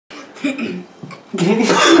That's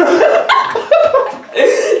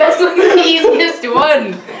like the easiest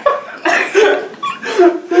one.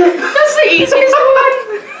 That's the easiest one.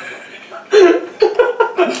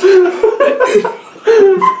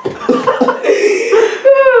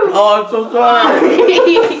 Oh, I'm so sorry.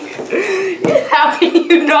 How can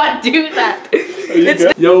you not do that?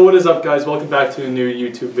 Yo, what is up, guys? Welcome back to a new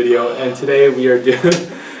YouTube video, and today we are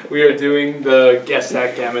doing the Guess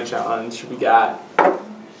That Gamma challenge. We got,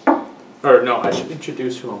 or no, I should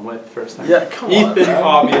introduce who I'm with first. Yeah, come on. Ethan,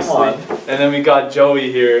 obviously, and then we got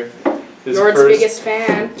Joey here. George's biggest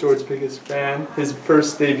fan. George's biggest fan. His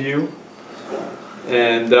first debut,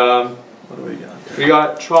 and What do we got? we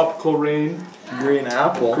got Tropical Rain, Green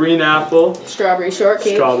apple. Green Apple, Strawberry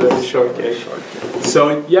shortcake. Strawberry Shortcake.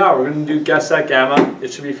 So yeah, we're gonna do Guess That Gamma.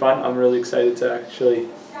 It should be fun. I'm really excited to actually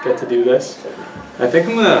get to do this. I think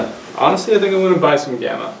I'm gonna buy some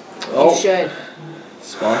Gamma. You should.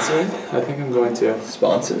 Sponsored? I think I'm going to.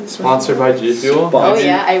 Sponsored? Sponsored by G Fuel. Oh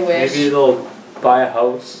yeah, I wish. Maybe they'll buy a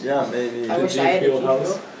house. Yeah, maybe. I The wish I had a G Fuel G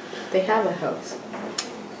house. Fuel. They have a house.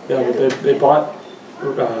 Yeah, but they bought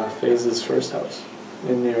FaZe's first house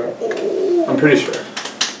in New York. I'm pretty sure.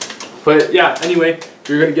 But yeah, anyway,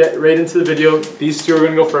 we're gonna get right into the video. These two are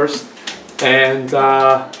gonna go first, and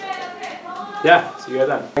yeah, see you guys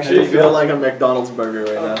then. Actually, I feel like a McDonald's burger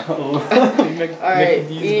right now. Alright,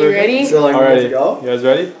 you ready? So like, Alright, let's go. you guys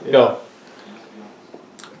ready? Yeah. Go.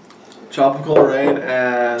 Tropical Rain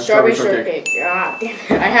and Strawberry shortcake. Ah, damn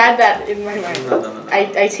it. I had that in my mind. No.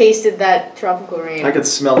 I tasted that tropical rain. I could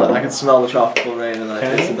smell it. I could smell the tropical rain, and I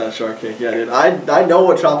Can tasted you? that shortcake. Yeah, dude. I know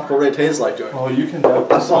what tropical rain tastes like, Jordan. Oh, you can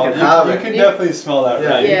definitely I fucking have it. You can definitely smell that, Yeah,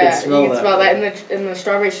 right? you yeah, can smell you can that. smell that, and the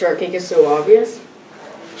strawberry shortcake is so obvious.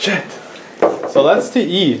 Shit. So that's to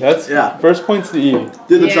E. That's Yeah. first point's to E.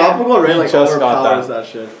 Dude, the Yeah. tropical rain like Just got overpowers that. that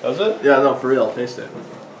shit. Does it? Yeah, no, for real. Taste it.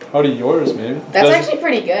 How do yours, maybe? That's Does- actually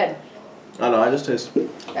pretty good. I don't know. I just taste.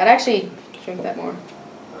 I'd actually drink that more.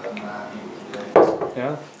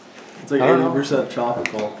 Yeah. It's like I don't know. 80%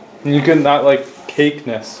 tropical. You can not like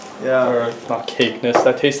cakeness. Yeah. Or not cakeness.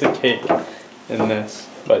 That tasted cake in this.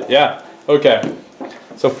 But yeah. Okay.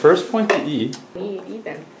 So first point to E. Me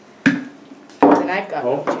even. And I've got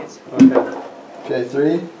no chance. Okay. Okay,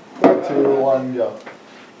 3, 2, 1, go.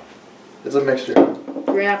 It's a mixture.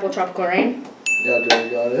 Green apple tropical rain. Yeah, Joey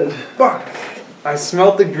got it. Fuck. I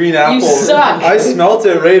smelled the green apple. You suck. I smelled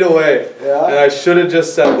it right away. And Yeah. I should have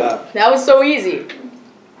just said that. That was so easy.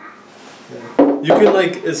 You can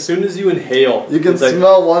like, as soon as you inhale. You can it's like,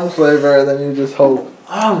 smell one flavor and then you just hope.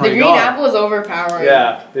 oh my The green god. apple is overpowering.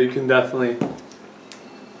 Yeah, you can definitely.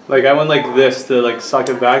 Like I went like this to like suck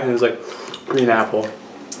it back, and it was like green apple.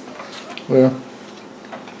 Yeah.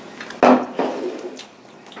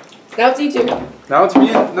 Now it's E2. Now it's me.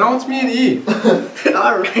 Now it's me and E.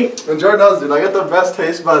 Alright. And Jordan knows, dude. I get the best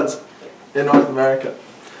taste buds in North America.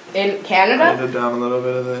 In I Canada? did down a little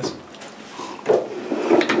bit of this.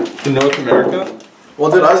 In North America.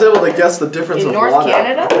 Well, dude, I was able to guess the difference In of North water.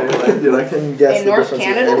 Canada? Okay, like, dude, I can guess In the North difference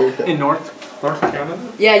Canada? of anything. In North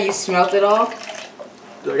Canada. Yeah, you smelt it all.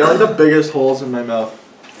 Dude, I got like the biggest holes in my mouth.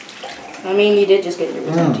 I mean, you did just get your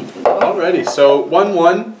wisdom teeth. Alrighty, so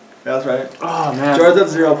 1-1. Yeah, that's right. Oh man. Jordan's at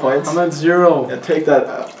 0 points. I'm at 0. Yeah, take that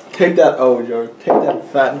O, Jordan. Take that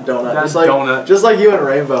fat donut. That just like donut. just like you and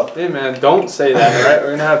Rainbow. Hey man, don't say that. Alright,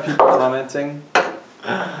 we're gonna have people commenting,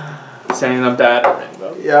 saying I'm bad at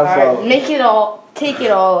Rainbow. Yeah, Alright, probably. make it all, take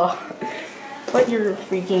it all off. Put your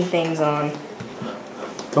freaking things on.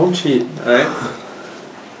 Don't cheat. Alright.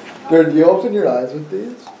 Dude, do you open your eyes with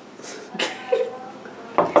these?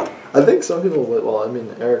 I think some people would. Well, I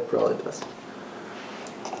mean, Eric probably does.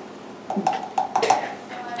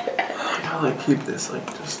 I gotta like keep this, like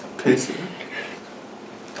just taste it.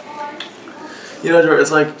 You know, Jordan,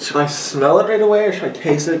 it's like, should I smell it right away or should I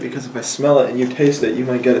taste it? Because if I smell it and you taste it, you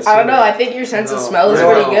might get it. I don't know, sooner. I think your sense of No. smell is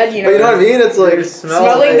No. pretty good, you know. But you know what I mean? It's like Your smell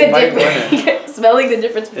Smelling the might win difference, smelling the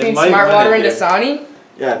difference between might Smart win Water it, and dude. Dasani.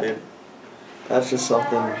 yeah, dude. That's just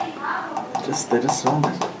something. They just smell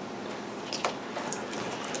it.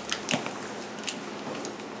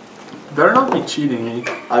 Better not be cheating, E.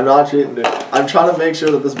 I'm not cheating, dude. I'm trying to make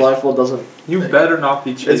sure that this blindfold doesn't. You better not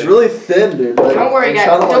be cheating. It's really thin, dude. Like, Don't worry, I'm guys.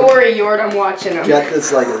 trying to, Don't like, worry, Yord. I'm watching him. Get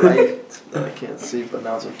this like right. I can't see, but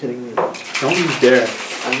now it's like hitting me. Don't you dare.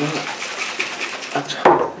 I'm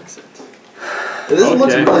trying to fix it. This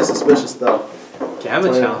looks Okay. really suspicious, though. Gamma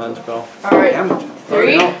Oh, yeah. challenge, bro. Alright, Gamma challenge.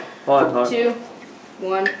 3, No. Hold on. 2,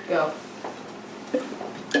 1, go.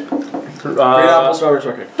 Green apple, strawberry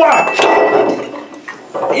shortcake. Fuck!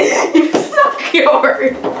 You suck,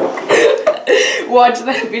 Yord. Watch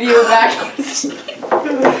that video back.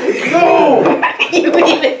 No! You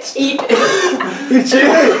even cheated. He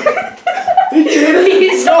cheated! He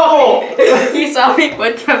cheated! He saw me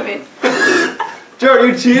put them in.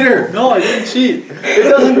 Jared, you cheater! No, I didn't cheat. It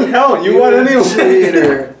doesn't count. You won anyway.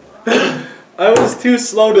 Cheater! I was too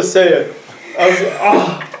slow to say it. I was.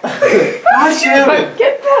 God damn it.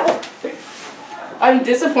 Get that. I'm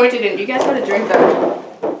disappointed in you. Guys gotta drink that.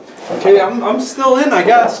 Okay, I'm still in, I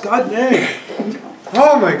guess. God dang.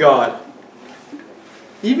 Oh my god.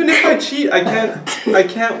 Even if I cheat, I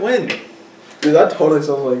can't win. Dude, that totally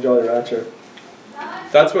sounds like Jolly Rancher.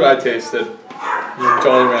 That's what I tasted.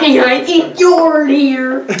 Jolly Rancher. Hey, I eat your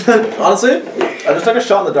ear. Honestly, I just took a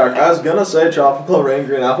shot in the dark. I was gonna say tropical rain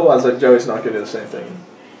green apple. I was like, Joey's not gonna do the same thing.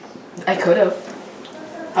 I could have.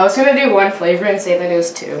 I was gonna do one flavor and say that it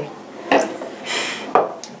was two.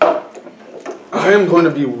 I am going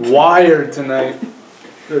to be wired tonight.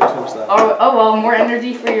 Dude, change that. Oh well, more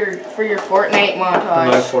energy for your Fortnite montage.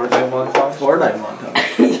 My Fortnite montage. Fortnite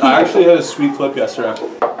montage. I actually had a sweet clip yesterday.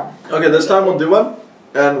 Okay, this time we'll do one,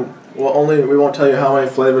 and we won't tell you how many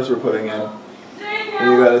flavors we're putting in.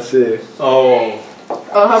 And you gotta see. Oh.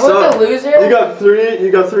 Oh, how about the loser? You got three.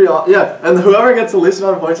 Yeah, and whoever gets the least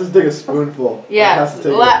amount of points has to take a spoonful. Yeah. Has to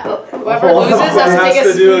take Whoever whole- loses has to take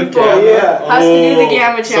a spoonful. Yeah. Has to do the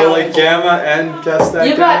gamma So like challenge. gamma and guess that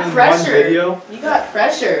You got in pressure. one video. You got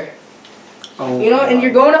pressure. Oh. You know, and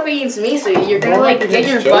you're going up against me, so you're gonna like get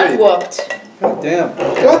your butt whooped. God damn.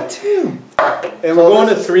 God damn. And we're going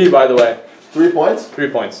to 3, by the way. 3 points? 3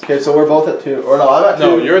 points. Okay, so we're both at 2. Or no, I'm at 2.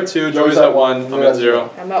 No, you're at 2. Joey's at 1. I'm at 0.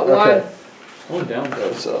 I'm at Okay. one. Going down,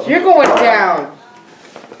 though. So. You're going down.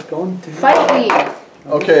 Going down. Fight me.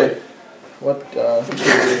 Okay. What?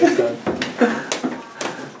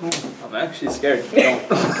 I'm actually scared.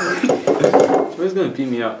 Joey's gonna beat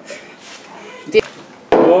me up.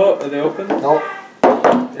 Oh, are they open? Nope.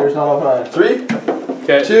 Here's not open on it. 3,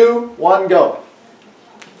 Okay. 2, 1, go.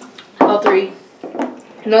 All three.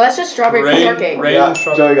 No, that's just strawberry shortcake. Rain Yeah,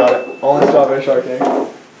 strawberry. Joey got it. Only strawberry shortcake.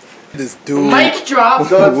 This dude. Mic drop.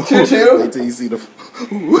 So it's 2-2. Wait till you see the.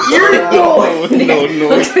 You're going. No.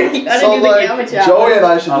 Looks like you gotta So do the like, gamma challenge. Joey and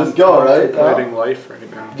I should just go, right? Fighting life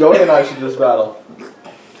right now. Joey and I should just battle.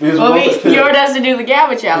 Because Well, we're both at 2. Yord has to do the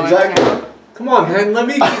gamma challenge. Exactly. Come on, man.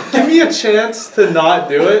 Give me a chance to not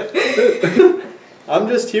do it. I'm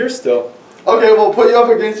just here still. Okay, we'll put you up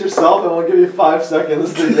against yourself and we'll give you 5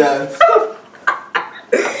 seconds to guess.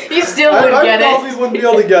 You still wouldn't I get probably it. wouldn't be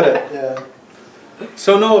able to get it. Yeah.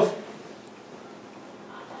 So no, if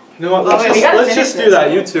you know what, Oh, wait, we gotta let's just finish do this.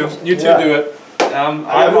 that. You two Yeah. do it.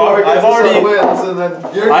 I've Whoever gets already. this one wins, and then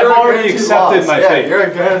you're I've a already guaranteed accepted loss. my yeah, fate. You're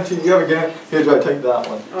a guarantee. You have a guarantee. Here, Joey, take that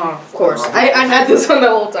one. Oh, of course. I've had this one the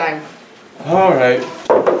whole time. All right.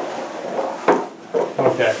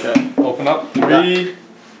 Okay. Open up. 3,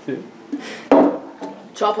 2.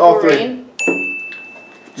 Tropical All three. rain.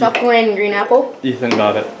 Tropical rain and green apple. Ethan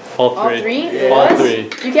got it. All All three? It All was?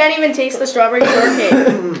 3. You can't even taste the strawberry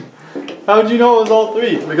shortcake. How'd you know it was all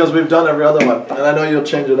 3? Because we've done every other one, and I know you'll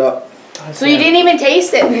change it up. So you didn't even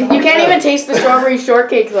taste it. You can't even taste the strawberry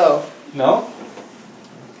shortcake though. No.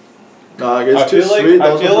 No, it's too sweet.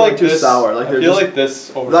 Those ones are too sour. Like I they're feel just like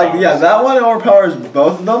this overpowers. like yeah, that one overpowers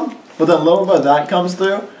both of them. But then a little bit of that comes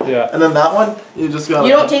through, Yeah. and then that one you just gotta.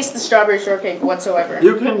 You don't taste the strawberry shortcake whatsoever.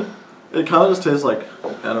 You can. It kind of just tastes like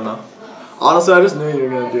I don't know. Honestly, I just knew you were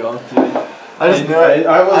gonna do all 3. I just knew it.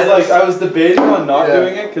 I was debating on not Yeah.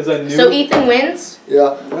 doing it because I knew. So Ethan wins.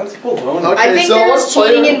 Yeah. That's baloney. Okay. I think so there what was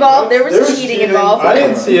cheating flavor- involved. There was cheating involved. I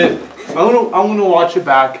didn't see it. I'm gonna watch it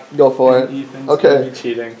back. Go for it. Ethan's Okay. gonna be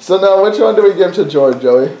cheating. So now, which one do we give to George,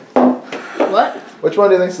 Joey? What? Which one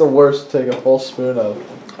do you think is the worst to take a full spoon of?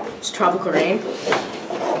 It's tropical rain.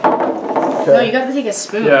 Okay. No, you got to take a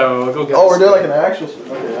spoon. Yeah, we'll go get. Oh, the we're doing like spoon. an actual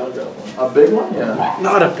spoon. Okay, I'll get one. A big one? Yeah.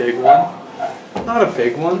 Not a big one. Not a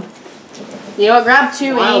big one. You know what? Grab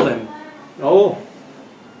two. Eat. Wildin'. Oh.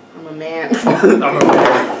 I'm a man. I'm a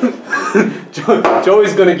man.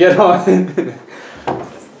 Joey's gonna get on it.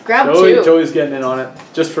 Grab two. Joey's getting in on it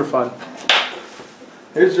just for fun.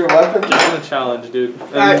 Here's your weapon. Get on the challenge, dude.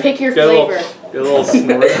 Alright, pick your Get a little- flavor. Get a little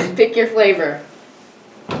snort. Pick your flavor.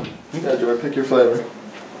 Yeah, George, pick your flavor.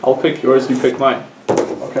 I'll pick yours. You pick mine.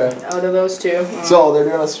 Okay. Out of those two. So they're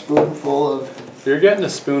doing a spoonful of. You're getting a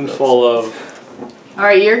spoonful of.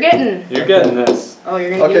 Alright, you're getting. You're getting this. Oh, you're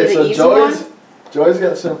gonna Okay, give me the so easy Joey's one? getting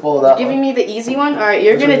a spoonful of that. Giving one. me the easy one? Alright,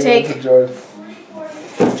 you're Which gonna one do you give take to George.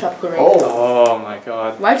 tropical rain. Oh. Oh my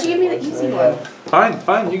god. Why'd you give me the easy one?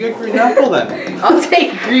 Fine. You get green apple then. I'll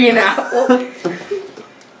take green apple.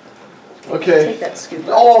 Okay. Take that scoop.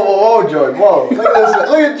 Oh, George. Whoa. Look at this.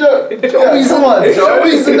 Look at George. Joey's come on, George.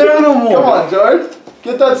 Joey's an animal. Come on, George.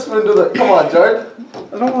 Get that spoon to the. Come on, George.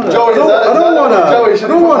 I don't want to. Joey, I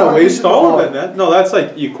don't want to waste all of it. it, man. No, that's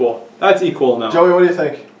like equal. That's equal now. Joey, what do you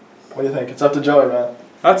think? What do you think? It's up to Joey, man.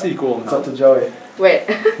 That's equal It's now. up to Joey. Wait.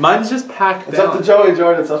 Mine's just packed It's down. up to Joey,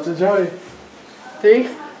 Jordan. It's up to Joey. 3,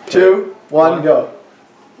 2, 1, go.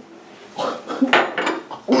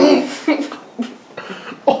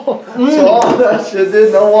 Swallow that shit,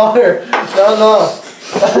 dude. No water. No.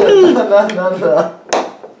 No.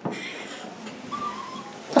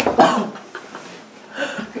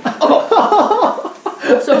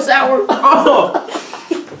 so sour. Oh.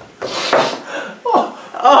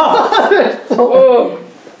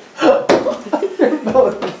 No,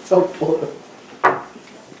 it's so blue.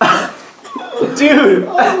 Dude.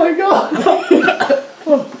 Oh my god.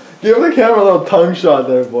 Give the camera a little tongue shot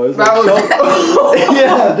there, boys. Like,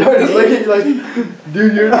 yeah, Jordan, look at you like,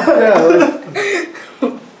 dude, you're, yeah,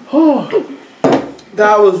 like, oh.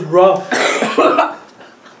 That was rough.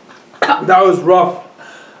 That was rough.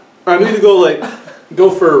 I need to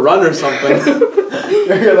go for a run or something.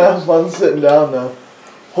 You're gonna have fun sitting down now.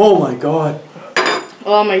 Oh my god.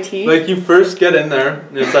 Oh, my teeth. Like you first get in there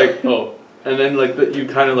and it's like, oh. And then like you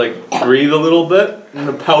kind of like breathe a little bit and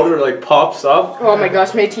the powder like pops up. Oh my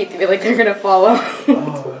gosh, my teeth feel like they're gonna fall out.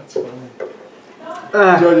 Oh, that's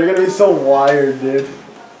funny. Joe, you're gonna be so wired, dude.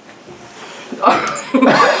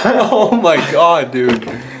 Oh my god, dude.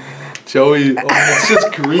 Joey, oh, it's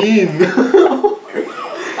just green.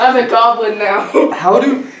 I'm a goblin now. How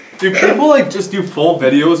do people like just do full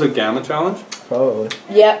videos of Gamma Challenge? Probably.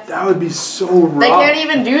 Yep. That would be so rough. They can't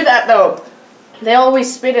even do that though. They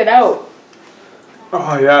always spit it out.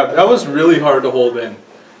 Oh yeah, that was really hard to hold in.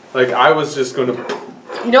 Like I was just gonna.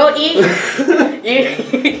 You don't eat.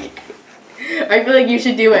 I feel like you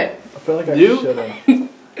should do it. I feel like I You? should've.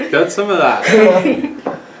 Get some of that.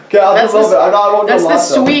 Okay, I'll do a little bit. I won't go That's the lots,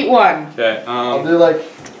 though. sweet one. Okay. I'll do like.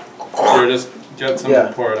 Here, just get some Yeah.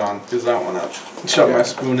 and pour it on, because I want to shove my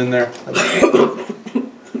spoon in there. I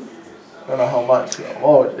don't know how much.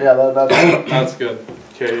 Oh, yeah, that's. That's good.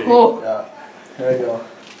 Okay. Oh, Yeah. There you go.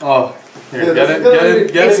 Oh, here, Yeah, get this it, is gonna get it,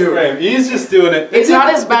 be- get it's- it framed. He's just doing it. It's not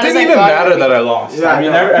as bad It as didn't I even thought it matter would that be. I lost. Yeah, I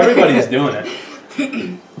mean, I know. everybody's doing it.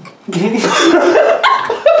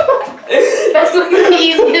 that's like the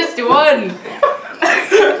easiest one.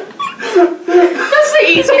 That's the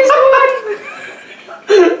easiest one.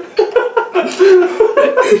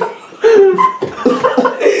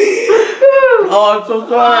 Oh, I'm so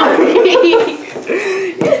sorry.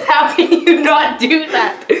 How can you not do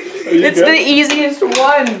that? It's good? the easiest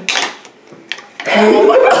one.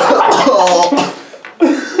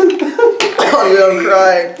 Oh, yeah, I'm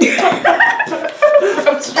crying.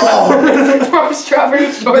 From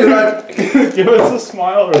strawberry shortcake. Give us a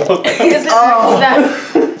smile or look. Is it that?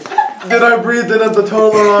 Did I breathe in at the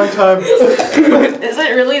total wrong time? Is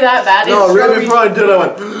it really that bad? No, It's right strawberry- before I did, I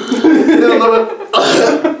went. Did a little bit.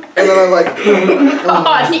 And then I'm like.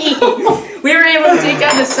 Oh, we were able to take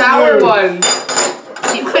out the sour ones.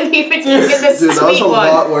 You couldn't even take the Dude, that was sweet a one.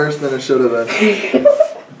 lot worse than it should have been.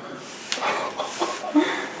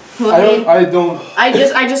 I don't.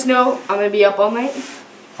 I just know I'm gonna be up all night.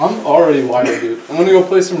 I'm already wired, dude. I'm gonna go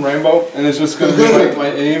play some Rainbow, and it's just gonna be like my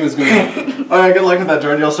aim is gonna be. Alright, good luck with that,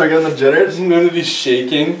 Jordan. You'll start getting the jitters. I'm gonna be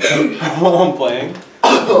shaking while I'm playing.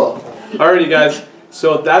 Alrighty, guys.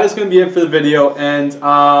 So that is gonna be it for the video, and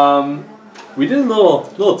we did a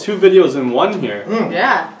little 2 videos in one here.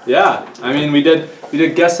 Yeah. Yeah, I mean we did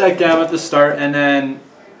Guess That Gamma at the start, and then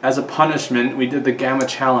as a punishment we did the Gamma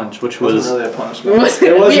Challenge, which It wasn't was really a punishment. it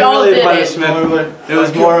wasn't we all really did a punishment. It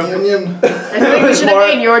was more of Union. I think we should have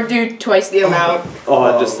made your do twice the amount.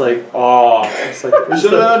 it's like We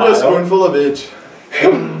should have had a spoonful of each.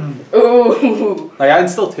 Ooh. Like I can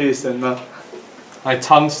still taste it. My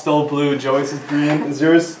tongue's still blue. Joey's is green. Is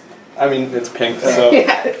yours? I mean, it's pink, so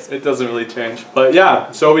Yeah, it's- it doesn't really change. But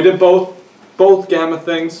yeah, so we did both Gamma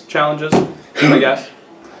things, challenges, I guess.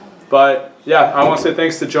 But yeah, I want to say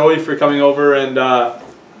thanks to Joey for coming over and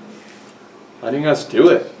letting us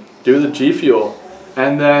do the G Fuel.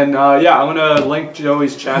 And then yeah, I'm gonna link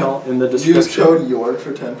Joey's channel in the description. Use code YORD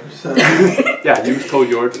for 10%. Yeah, use code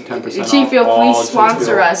YORD for 10% G Fuel, all please G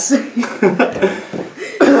sponsor Fuel. us.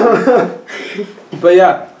 But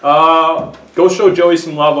yeah, go show Joey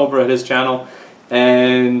some love over at his channel.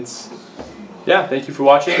 And yeah, thank you for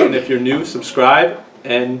watching. And if you're new, subscribe.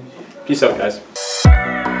 And peace out, guys.